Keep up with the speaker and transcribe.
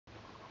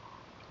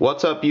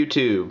What's up,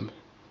 YouTube?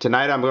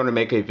 Tonight I'm going to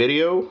make a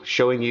video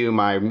showing you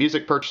my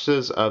music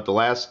purchases of the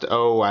last,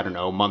 I don't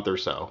know, month or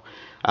so.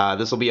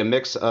 This will be a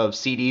mix of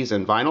CDs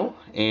and vinyl,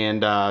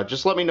 and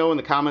just let me know in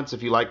the comments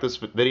if you like this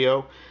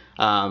video.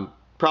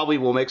 Probably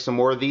will make some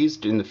more of these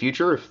in the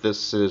future if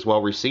this is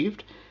well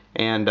received,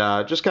 and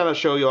just kind of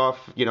show you off,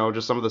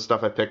 just some of the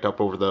stuff I picked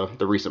up over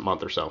the recent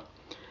month or so.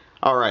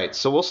 Alright,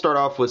 so we'll start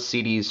off with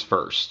CDs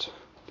first.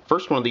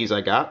 First one of these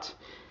I got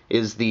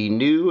is the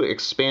new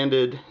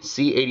expanded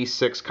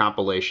C86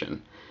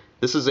 compilation.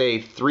 This is a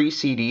 3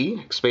 CD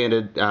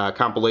expanded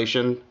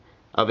compilation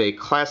of a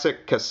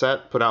classic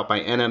cassette put out by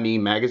NME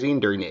magazine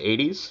during the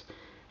 80s,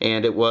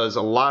 and it was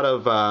a lot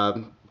of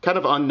kind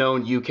of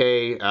unknown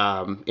UK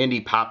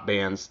indie pop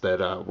bands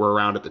that were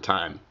around at the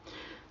time.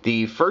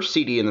 The first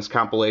CD in this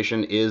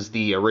compilation is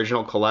the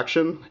original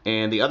collection,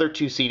 and the other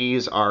 2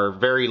 CDs are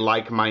very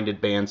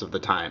like-minded bands of the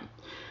time.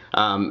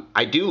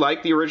 I do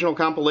like the original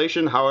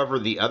compilation, however,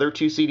 the other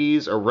 2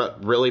 CDs are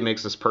what really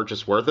makes this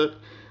purchase worth it.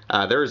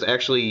 There's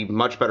actually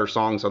much better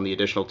songs on the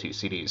additional 2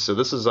 CDs, so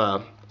this is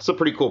a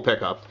pretty cool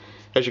pickup.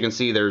 As you can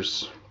see,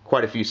 there's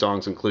quite a few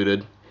songs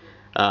included.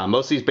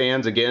 Most of these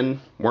bands,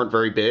 again, weren't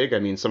very big. I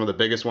mean, some of the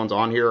biggest ones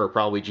on here are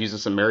probably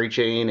Jesus and Mary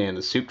Chain and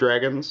the Soup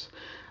Dragons,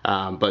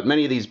 but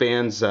many of these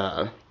bands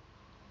are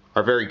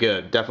very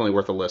good, definitely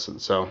worth a listen.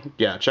 So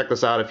yeah, check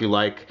this out if you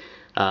like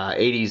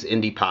 80s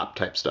indie pop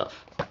type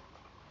stuff.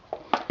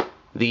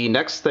 The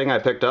next thing I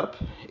picked up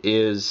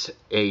is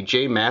a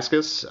J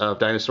Mascis of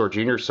Dinosaur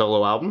Jr.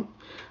 solo album.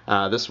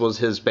 This was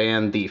his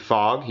band The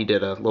Fog he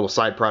did a little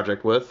side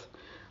project with.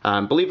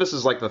 I believe this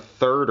is like the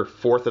 3rd or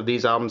 4th of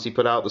these albums he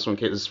put out. This one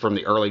is from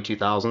the early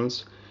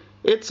 2000s.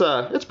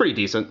 It's pretty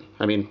decent.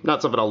 I mean,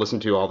 not something I'll listen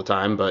to all the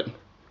time, but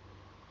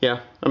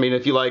yeah, I mean,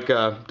 if you like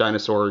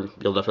Dinosaur,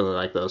 you'll definitely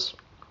like this.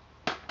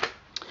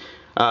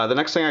 The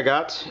next thing I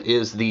got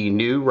is the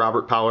new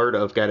Robert Pollard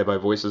of Guided by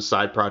Voices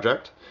side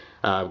project.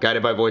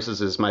 Guided by Voices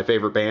is my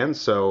favorite band,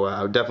 so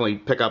I would definitely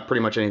pick up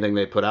pretty much anything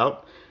they put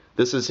out.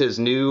 This is his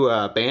new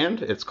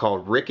band. It's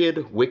called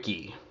Ricked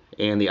Wiki,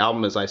 and the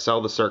album is I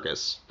Sell the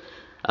Circus.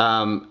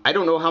 I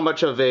don't know how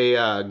much of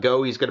a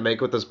go he's going to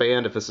make with this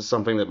band, if this is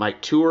something that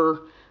might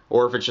tour,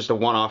 or if it's just a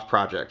one-off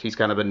project. He's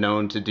kind of been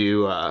known to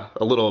do a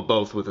little of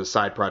both with his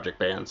side project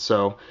bands,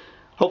 so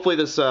hopefully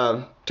this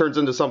turns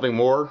into something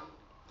more.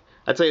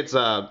 I'd say it's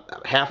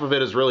half of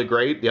it is really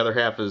great, the other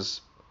half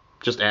is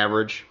just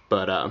average,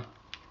 but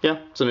yeah,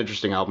 it's an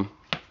interesting album.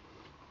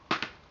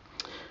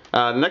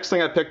 The next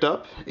thing I picked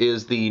up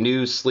is the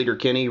new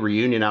Sleater-Kinney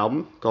reunion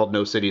album called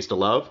No Cities to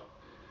Love.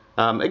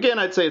 Again,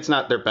 I'd say it's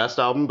not their best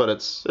album, but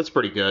it's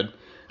pretty good.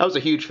 I was a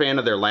huge fan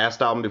of their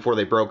last album before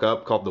they broke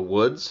up called The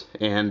Woods,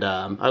 and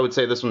I would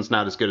say this one's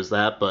not as good as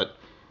that, but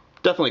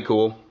definitely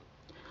cool.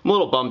 I'm a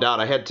little bummed out.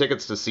 I had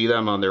tickets to see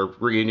them on their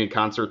reunion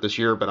concert this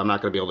year, but I'm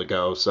not going to be able to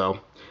go, so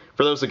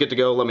for those that get to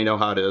go, let me know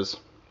how it is.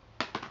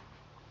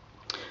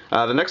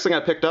 The next thing I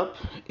picked up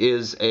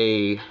is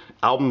a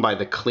album by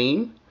The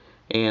Clean,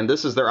 and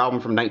this is their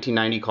album from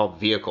 1990 called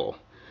Vehicle.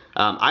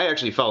 I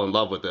actually fell in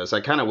love with this.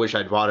 I kind of wish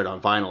I'd bought it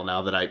on vinyl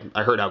now that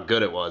I heard how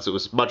good it was. It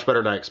was much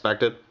better than I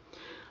expected.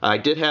 I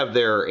did have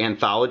their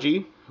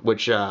anthology,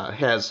 which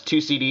has 2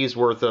 CDs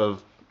worth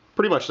of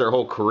pretty much their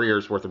whole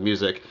career's worth of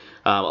music.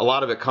 A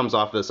lot of it comes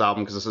off this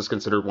album because this is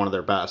considered one of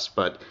their best.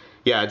 But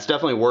yeah, it's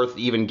definitely worth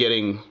even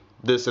getting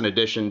this in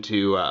addition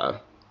to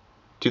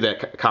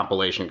that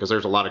compilation, because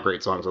there's a lot of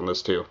great songs on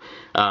this too.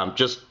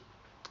 Just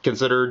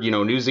considered,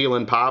 New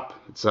Zealand pop.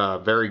 It's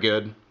very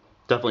good.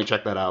 Definitely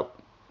check that out.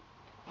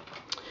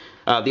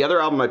 The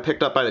other album I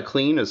picked up by The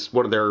Clean is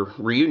one of their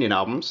reunion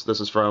albums. This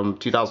is from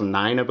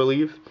 2009, I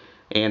believe,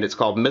 and it's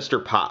called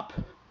Mr. Pop.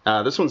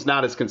 This one's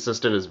not as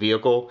consistent as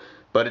Vehicle,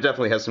 but it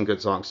definitely has some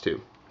good songs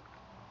too.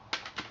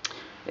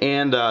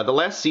 And the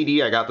last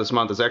CD I got this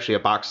month is actually a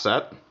box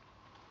set.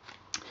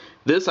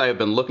 This I have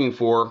been looking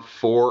for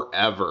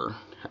forever.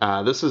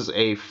 This is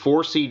a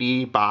 4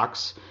 CD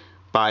box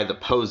by The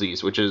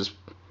Posies, which is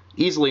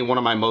easily one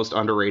of my most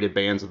underrated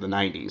bands of the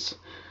 90s.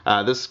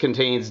 This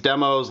contains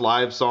demos,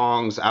 live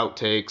songs,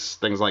 outtakes,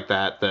 things like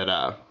that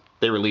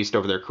they released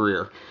over their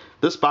career.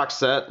 This box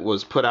set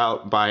was put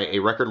out by a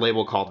record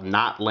label called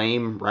Not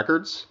Lame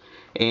Records,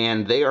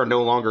 and they are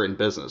no longer in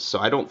business, so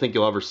I don't think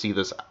you'll ever see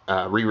this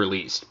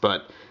re-released.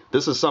 But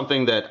this is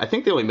something that I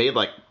think they only made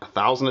like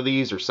 1,000 of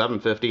these or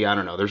 750. I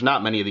don't know. There's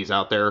not many of these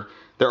out there.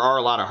 There are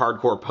a lot of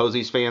hardcore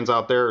Posies fans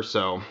out there,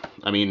 so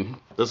I mean,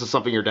 this is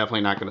something you're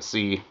definitely not going to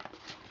see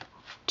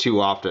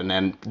too often,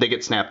 and they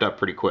get snapped up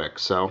pretty quick.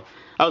 So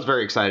I was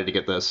very excited to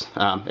get this.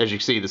 As you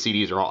can see, the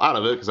CDs are all out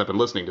of it because I've been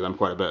listening to them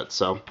quite a bit.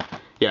 So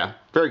yeah,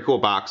 very cool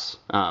box.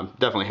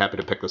 Definitely happy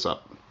to pick this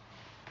up.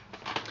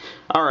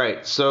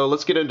 Alright, so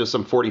let's get into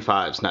some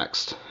 45s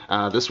next.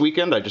 This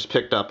weekend I just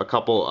picked up a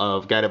couple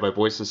of Guided by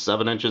Voices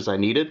 7 inches I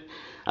needed.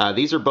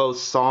 These are both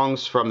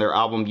songs from their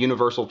album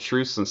Universal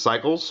Truths and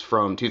Cycles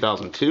from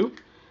 2002.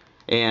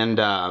 And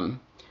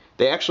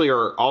they actually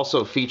are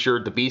also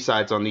featured, the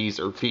B-sides on these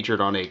are featured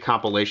on a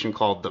compilation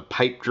called The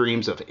Pipe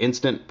Dreams of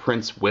Instant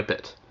Prince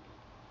Whippet.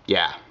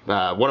 Yeah,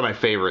 one of my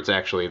favorites,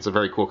 actually. It's a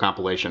very cool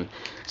compilation.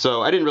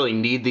 So I didn't really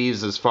need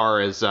these as far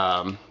as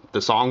the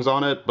songs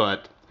on it,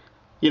 but,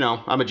 you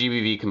know, I'm a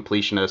GBV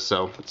completionist,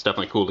 so it's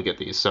definitely cool to get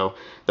these. So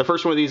the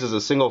first one of these is a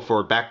single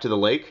for Back to the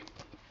Lake,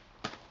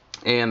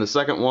 and the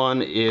second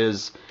one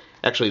is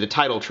actually the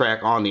title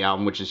track on the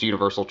album, which is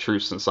Universal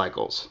Truths and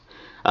Cycles.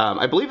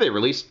 I believe they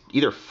released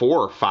either 4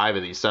 or 5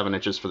 of these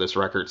 7-inches for this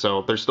record,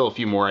 so there's still a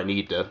few more I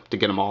need to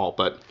get them all,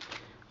 but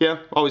yeah,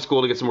 always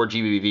cool to get some more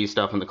GBV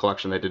stuff in the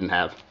collection I didn't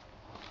have.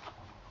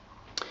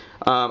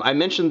 I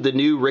mentioned the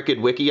new Ricked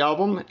Wiki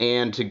album,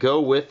 and to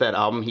go with that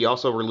album, he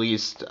also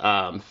released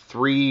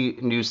 3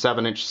 new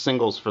 7-inch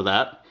singles for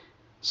that.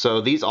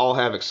 So these all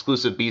have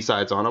exclusive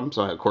B-sides on them,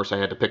 so of course I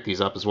had to pick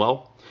these up as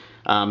well.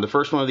 The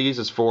first one of these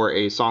is for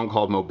a song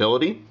called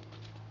Mobility.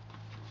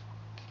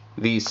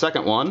 The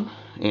second one,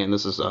 and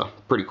this is a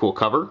pretty cool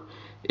cover,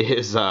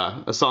 is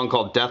a song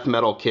called Death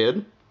Metal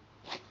Kid.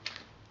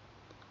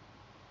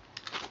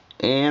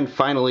 And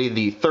finally,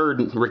 the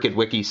third Ricked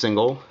Wiki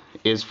single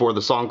is for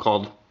the song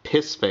called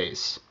Piss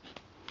Face.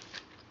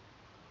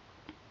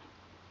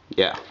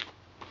 Yeah.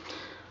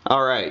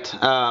 All right.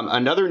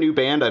 Another new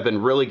band I've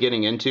been really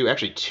getting into,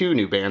 actually 2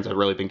 new bands I've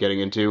really been getting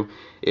into,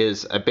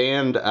 is a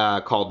band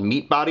called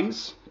Meat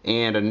Bodies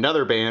and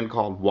another band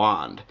called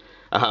Wand.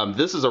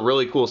 This is a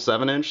really cool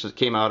 7-inch that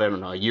came out, I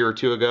don't know, a year or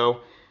 2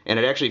 ago, and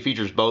it actually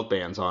features both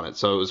bands on it,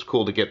 so it was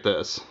cool to get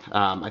this.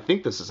 I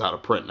think this is out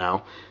of print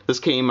now. This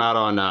came out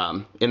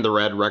on In the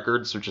Red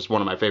Records, which is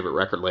one of my favorite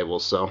record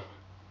labels, so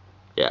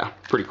yeah,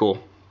 pretty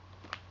cool.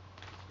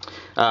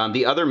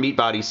 The other Meat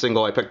Bodies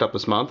single I picked up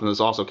this month, and this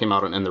also came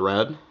out on In the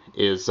Red,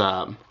 is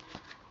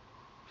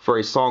for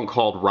a song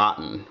called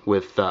Rotten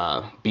with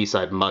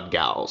B-side Mud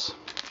Gals.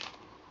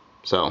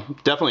 So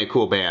definitely a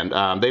cool band.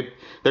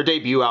 Their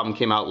debut album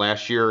came out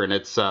last year, and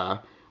it's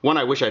one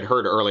I wish I'd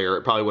heard earlier.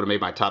 It probably would have made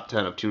my top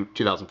 10 of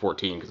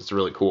 2014 because it's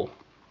really cool.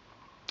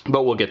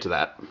 But we'll get to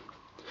that.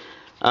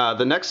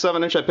 The next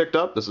 7-inch I picked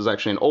up, this is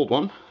actually an old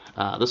one.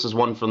 This is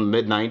one from the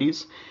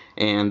mid-90s,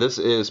 and this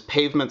is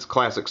Pavement's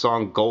classic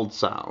song Gold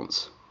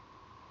Sounds.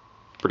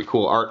 Pretty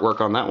cool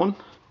artwork on that one.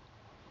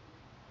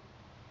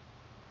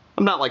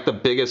 I'm not like the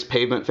biggest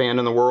Pavement fan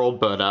in the world,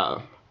 but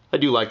I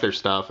do like their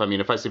stuff. I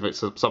mean, if I see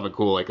something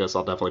cool like this,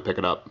 I'll definitely pick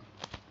it up.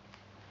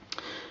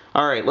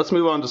 Alright, let's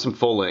move on to some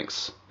full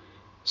lengths.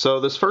 So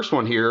this first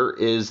one here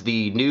is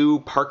the new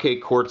Parquet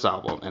Courts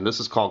album, and this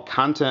is called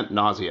Content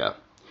Nausea.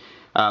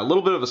 A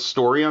little bit of a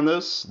story on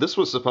this. This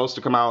was supposed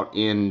to come out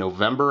in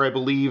November, I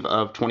believe,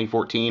 of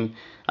 2014,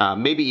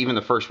 maybe even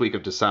the first week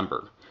of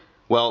December.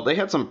 Well, they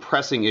had some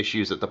pressing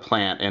issues at the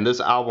plant, and this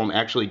album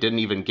actually didn't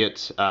even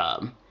get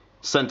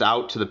sent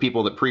out to the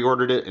people that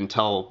pre-ordered it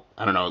until,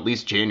 I don't know, at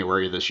least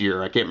January of this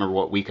year. I can't remember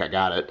what week I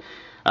got it.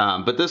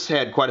 But this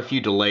had quite a few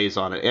delays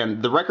on it.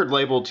 And the record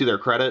label, to their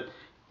credit,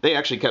 they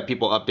actually kept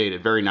people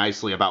updated very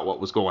nicely about what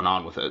was going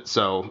on with it.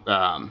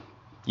 So,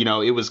 you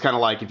know, it was kind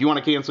of like, if you want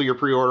to cancel your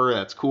pre-order,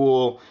 that's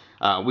cool.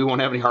 We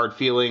won't have any hard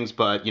feelings,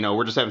 but, you know,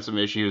 we're just having some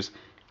issues.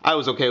 I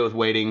was okay with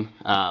waiting.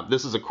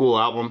 This is a cool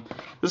album.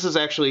 This is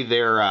actually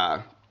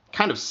their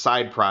kind of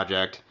side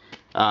project.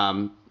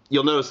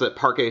 You'll notice that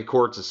Parquet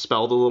Courts is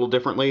spelled a little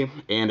differently,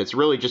 and it's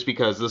really just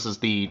because this is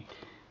the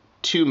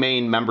 2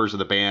 main members of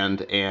the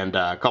band and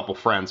a couple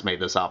friends made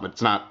this album.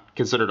 It's not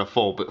considered a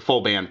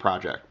full band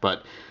project,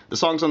 but the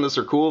songs on this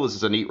are cool. This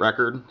is a neat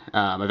record.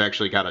 I've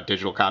actually got a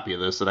digital copy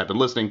of this that I've been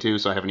listening to,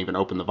 so I haven't even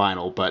opened the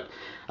vinyl. But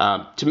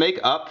to make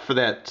up for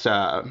that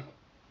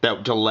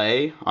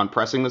delay on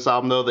pressing this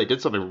album, though, they did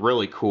something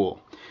really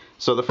cool.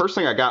 So the first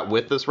thing I got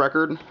with this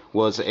record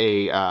was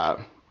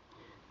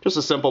just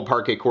a simple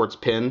Parquet Courts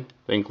pin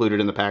they included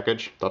in the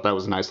package. Thought that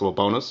was a nice little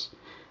bonus.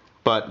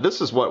 But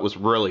this is what was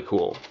really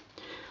cool.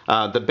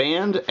 The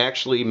band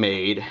actually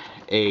made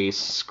a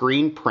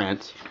screen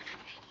print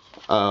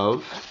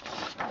of...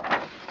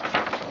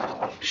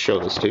 show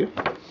this to you.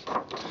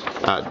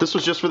 This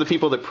was just for the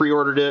people that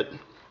pre-ordered it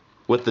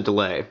with the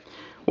delay.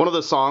 One of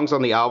the songs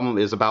on the album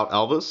is about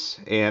Elvis,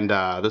 and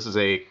this is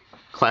a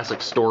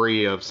classic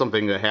story of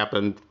something that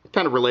happened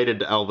kind of related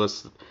to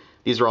Elvis.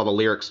 These are all the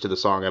lyrics to the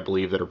song, I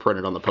believe, that are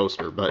printed on the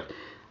poster. But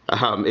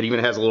it even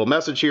has a little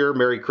message here,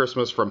 Merry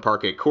Christmas from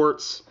Parquet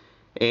Courts.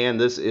 And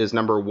this is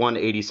number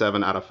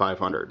 187 out of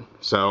 500.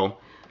 So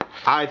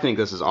I think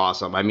this is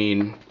awesome. I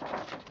mean,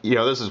 you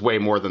know, this is way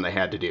more than they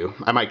had to do.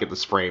 I might get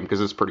this framed because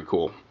it's pretty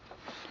cool.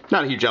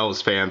 Not a huge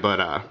Elvis fan,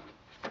 but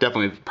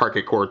definitely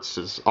Parquet Courts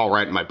is all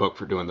right in my book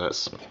for doing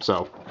this.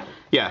 So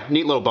yeah,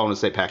 neat little bonus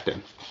they packed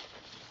in.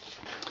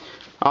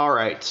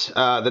 Alright,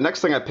 the next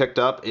thing I picked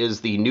up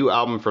is the new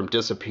album from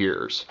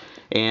Disappears.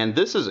 And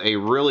this is a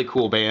really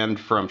cool band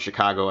from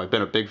Chicago I've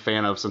been a big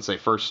fan of since they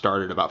first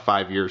started about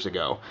 5 years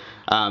ago.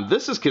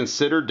 This is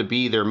considered to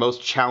be their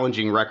most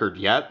challenging record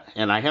yet,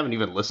 and I haven't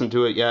even listened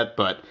to it yet,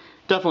 but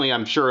definitely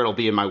I'm sure it'll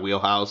be in my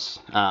wheelhouse.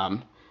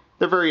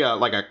 They're very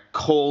like a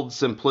cold,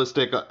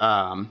 simplistic,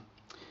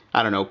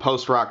 I don't know,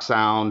 post-rock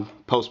sound.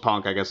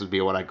 Post-punk, I guess would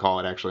be what I'd call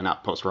it, actually,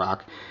 not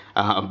post-rock.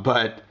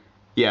 But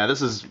yeah,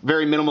 this is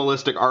very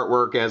minimalistic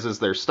artwork, as is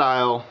their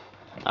style.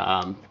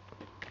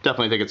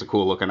 definitely think it's a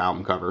cool looking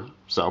album cover.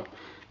 So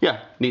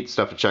yeah, neat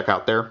stuff to check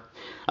out there.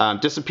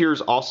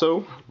 Disappears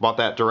also, bought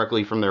that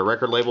directly from their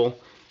record label.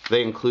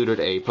 They included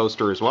a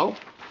poster as well.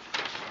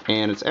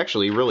 And it's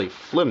actually really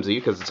flimsy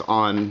because it's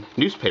on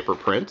newspaper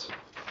print.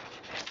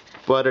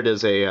 But it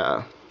is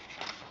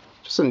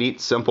just a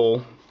neat,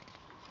 simple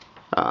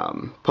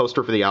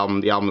poster for the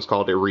album. The album is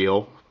called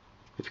Irreal,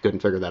 if you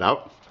couldn't figure that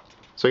out.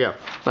 So yeah,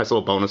 nice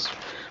little bonus.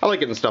 I like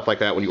getting stuff like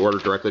that when you order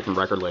directly from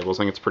record labels.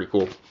 I think it's pretty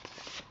cool.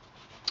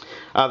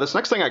 This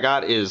next thing I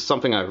got is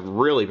something I've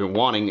really been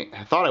wanting.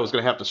 I thought I was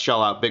going to have to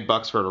shell out big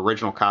bucks for an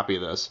original copy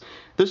of this.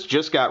 This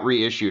just got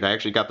reissued. I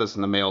actually got this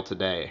in the mail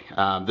today.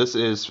 This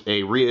is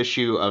a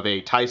reissue of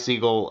a Ty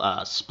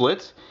Segall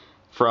split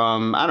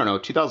from, I don't know,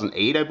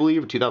 2008, I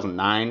believe, or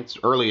 2009. It's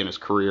early in his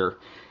career.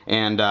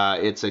 And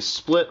it's a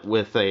split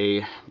with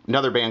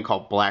another band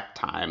called Black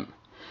Time.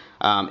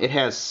 It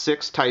has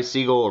 6 Ty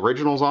Segall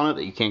originals on it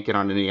that you can't get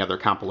on any other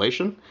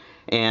compilation.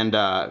 And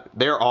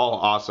they're all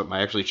awesome.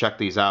 I actually checked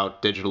these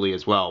out digitally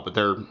as well, but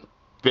they're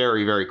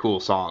very, very cool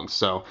songs.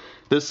 So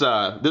this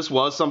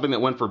was something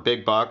that went for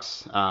big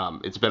bucks.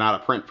 It's been out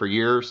of print for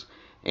years,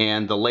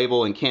 and the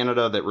label in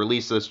Canada that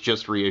released this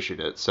just reissued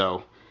it.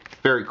 So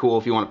very cool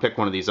if you want to pick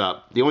one of these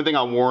up. The only thing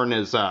I'll warn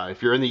is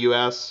if you're in the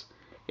US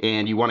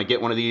and you want to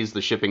get one of these,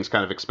 the shipping's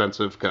kind of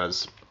expensive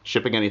because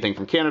shipping anything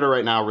from Canada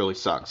right now really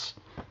sucks.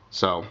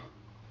 So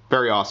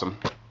very awesome.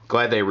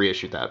 Glad they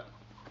reissued that.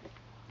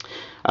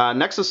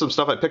 Next is some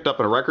stuff I picked up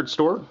at a record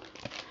store,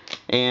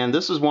 and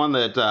this is one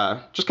that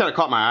just kind of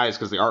caught my eyes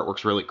because the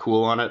artwork's really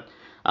cool on it.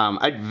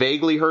 I'd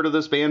vaguely heard of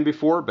this band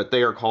before, but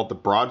they are called the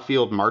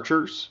Broadfield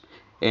Marchers,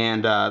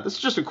 and this is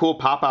just a cool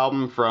pop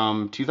album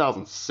from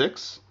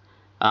 2006.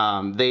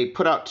 They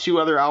put out 2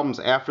 other albums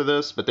after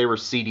this, but they were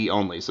CD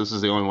only, so this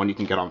is the only one you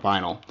can get on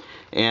vinyl.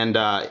 And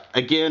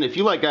again, if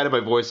you like Guided by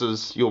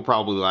Voices, you'll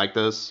probably like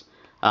this.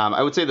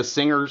 I would say the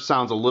singer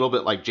sounds a little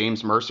bit like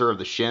James Mercer of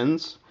the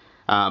Shins.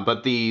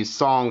 But the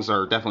songs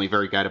are definitely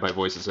very Guided by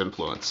Voices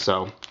influence,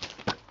 so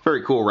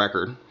very cool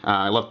record.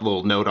 I left a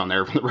little note on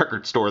there from the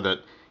record store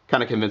that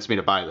kind of convinced me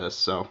to buy this,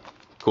 so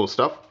cool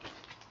stuff.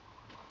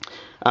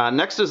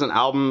 Next is an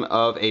album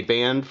of a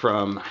band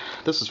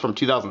this is from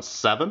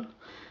 2007.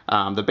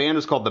 The band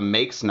is called The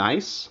Makes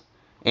Nice,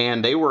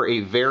 and they were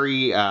a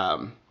very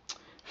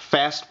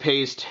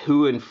fast-paced,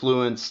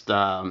 Who-influenced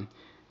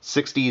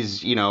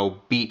 60s,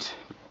 beat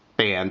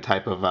band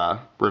type of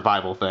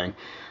revival thing.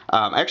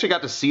 I actually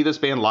got to see this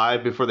band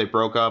live before they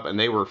broke up, and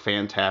they were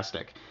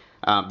fantastic.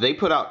 They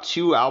put out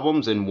 2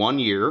 albums in 1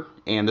 year,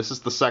 and this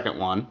is the second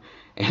one,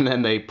 and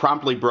then they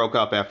promptly broke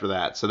up after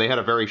that, so they had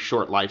a very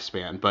short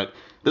lifespan. But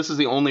this is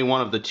the only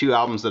one of the 2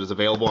 albums that is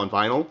available on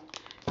vinyl,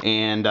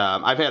 and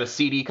I've had a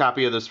CD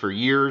copy of this for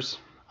years.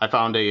 I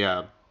found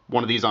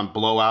one of these on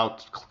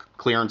blowout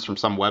clearance from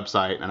some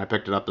website, and I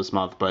picked it up this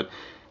month. But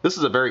this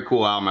is a very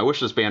cool album. I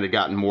wish this band had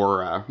gotten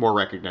more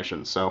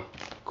recognition, so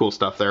cool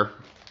stuff there.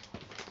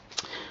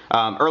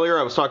 Earlier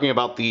I was talking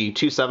about the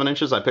 2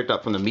 7-inches I picked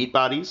up from the Meat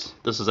Bodies.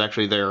 This is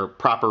actually their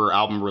proper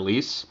album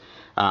release.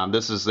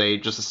 This is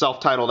just a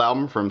self-titled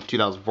album from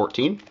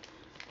 2014,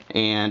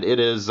 and it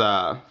is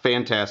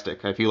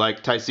fantastic. If you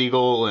like Ty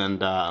Segall and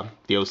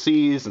the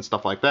OCs and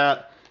stuff like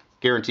that,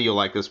 guarantee you'll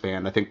like this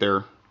band. I think they're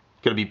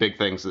going to be big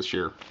things this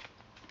year.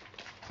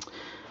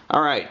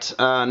 Alright,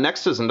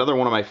 next is another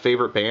one of my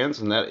favorite bands,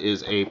 and that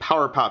is a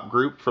power pop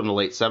group from the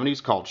late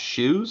 70s called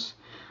Shoes.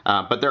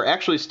 But they're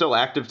actually still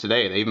active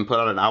today. They even put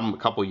out an album a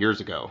couple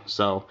years ago.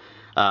 So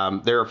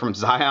they're from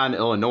Zion,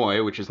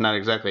 Illinois, which is not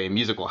exactly a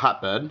musical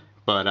hotbed,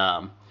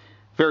 but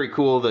very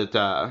cool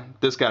that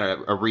this got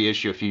a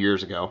reissue a few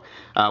years ago.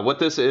 What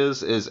this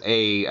is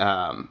a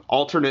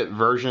alternate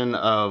version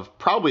of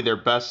probably their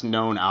best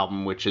known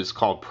album, which is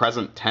called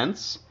Present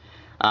Tense.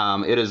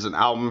 It is an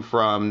album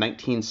from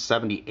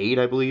 1978,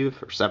 I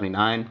believe, or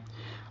 79.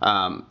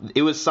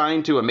 It was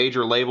signed to a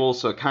major label,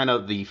 so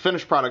the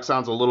finished product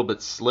sounds a little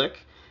bit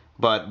slick.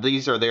 But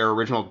these are their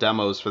original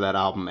demos for that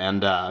album,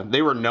 and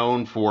they were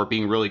known for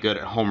being really good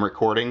at home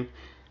recording.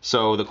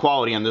 So the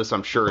quality on this,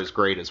 I'm sure, is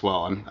great as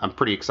well. I'm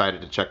pretty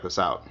excited to check this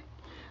out.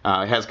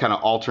 It has kind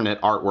of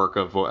alternate artwork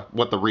of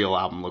what the real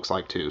album looks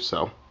like too.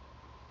 So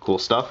cool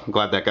stuff. I'm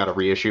glad that got a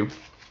reissue.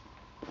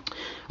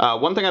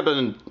 One thing I've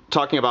been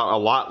talking about a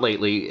lot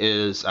lately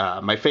is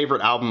my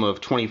favorite album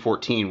of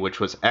 2014, which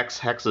was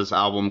X-Hex's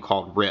album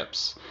called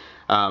Rips.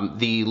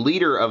 The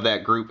leader of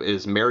that group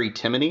is Mary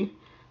Timony.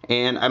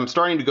 And I'm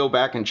starting to go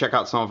back and check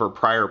out some of her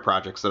prior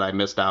projects that I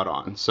missed out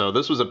on. So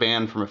this was a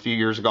band from a few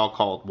years ago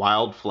called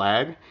Wild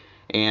Flag,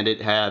 and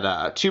it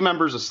had 2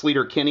 members of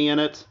Sleater Kinney in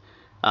it,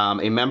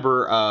 a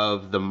member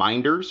of the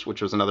Minders,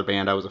 which was another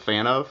band I was a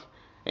fan of,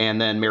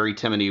 and then Mary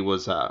Timony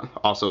was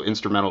also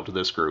instrumental to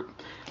this group.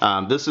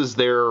 This is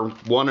their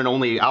one and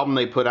only album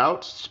they put out.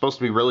 It's supposed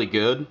to be really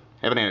good.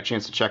 Haven't had a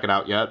chance to check it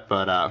out yet,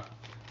 but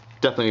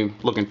definitely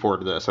looking forward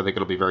to this. I think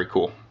it'll be very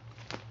cool.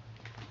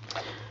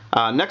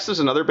 Next is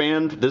another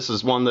band. This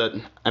is one that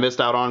I missed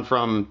out on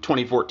from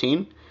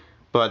 2014,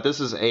 but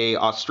this is a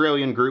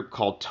Australian group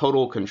called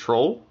Total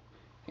Control,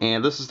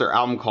 and this is their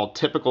album called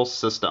Typical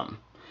System.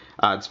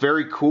 It's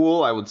very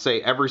cool. I would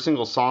say every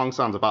single song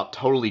sounds about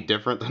totally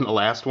different than the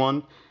last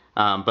one,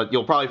 but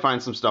you'll probably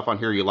find some stuff on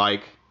here you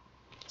like.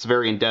 It's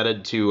very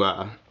indebted to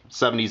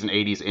 70s and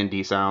 80s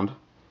indie sound.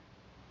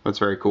 That's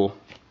very cool.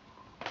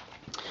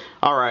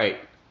 Alright,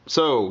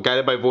 so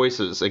Guided by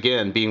Voices,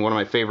 again, being one of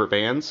my favorite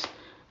bands.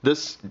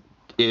 This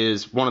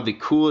is one of the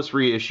coolest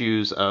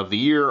reissues of the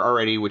year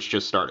already, which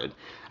just started.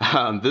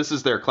 This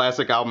is their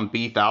classic album,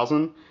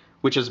 B-1000,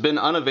 which has been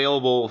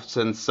unavailable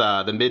since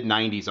the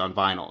mid-90s on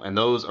vinyl, and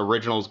those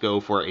originals go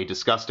for a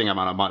disgusting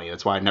amount of money.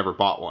 That's why I never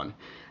bought one.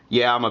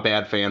 Yeah, I'm a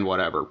bad fan,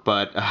 whatever,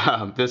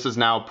 but this is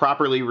now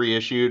properly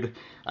reissued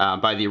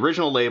by the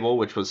original label,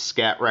 which was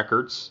Scat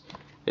Records.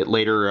 It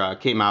later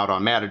came out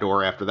on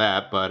Matador after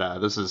that, but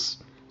this is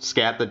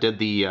Scat that did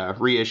the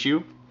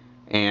reissue,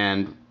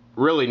 and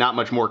really not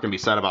much more can be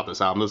said about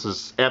this album. This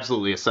is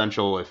absolutely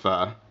essential if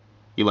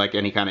you like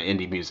any kind of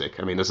indie music.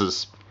 I mean, this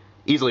is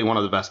easily one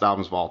of the best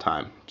albums of all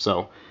time.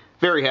 So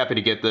very happy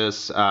to get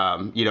this.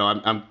 You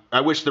know,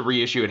 I wish the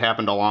reissue had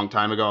happened a long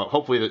time ago.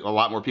 Hopefully a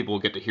lot more people will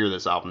get to hear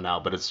this album now,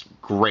 but it's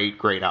great,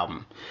 great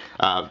album.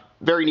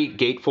 Very neat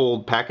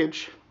gatefold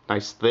package,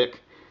 nice thick,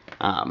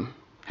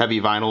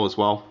 heavy vinyl as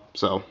well.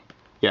 So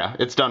yeah,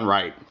 it's done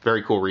right.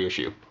 Very cool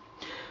reissue.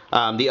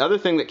 The other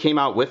thing that came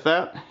out with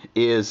that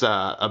is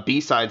a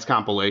B-sides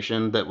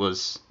compilation that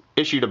was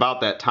issued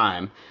about that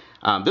time.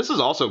 This is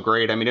also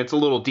great. I mean, it's a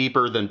little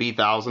deeper than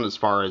B-1000 as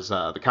far as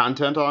the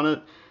content on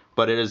it,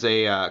 but it is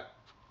a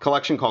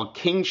collection called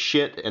King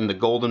Shit and the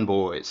Golden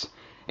Boys.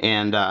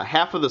 And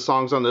half of the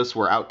songs on this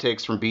were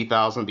outtakes from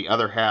B-1000, the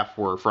other half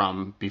were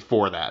from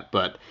before that,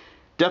 but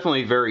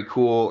definitely very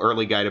cool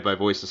early Guided by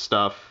Voices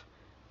stuff.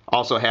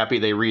 Also happy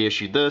they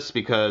reissued this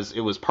because it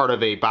was part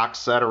of a box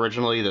set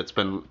originally that's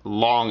been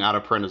long out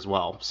of print as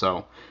well.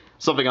 So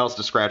something else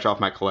to scratch off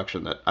my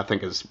collection that I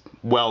think is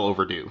well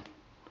overdue.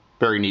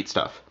 Very neat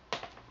stuff.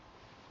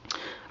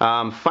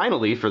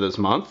 Finally, for this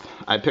month,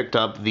 I picked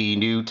up the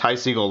new Ty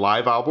Segall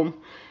live album,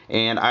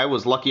 and I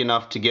was lucky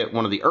enough to get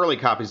one of the early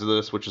copies of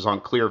this, which is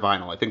on clear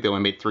vinyl. I think they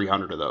only made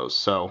 300 of those.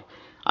 So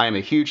I am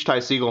a huge Ty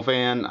Segall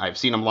fan. I've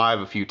seen him live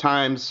a few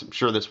times. I'm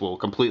sure this will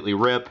completely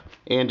rip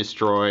and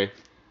destroy.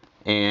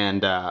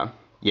 And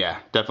yeah,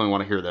 definitely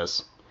want to hear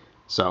this.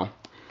 So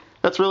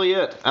that's really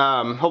it.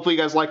 Hopefully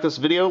you guys like this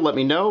video. Let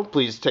me know.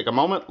 Please take a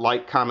moment,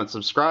 like, comment,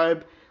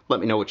 subscribe.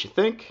 Let me know what you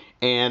think.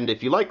 And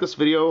if you like this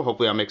video,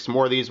 hopefully I'll make some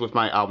more of these with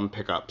my album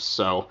pickups.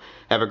 So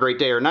have a great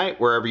day or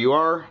night wherever you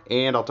are,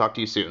 and I'll talk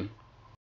to you soon.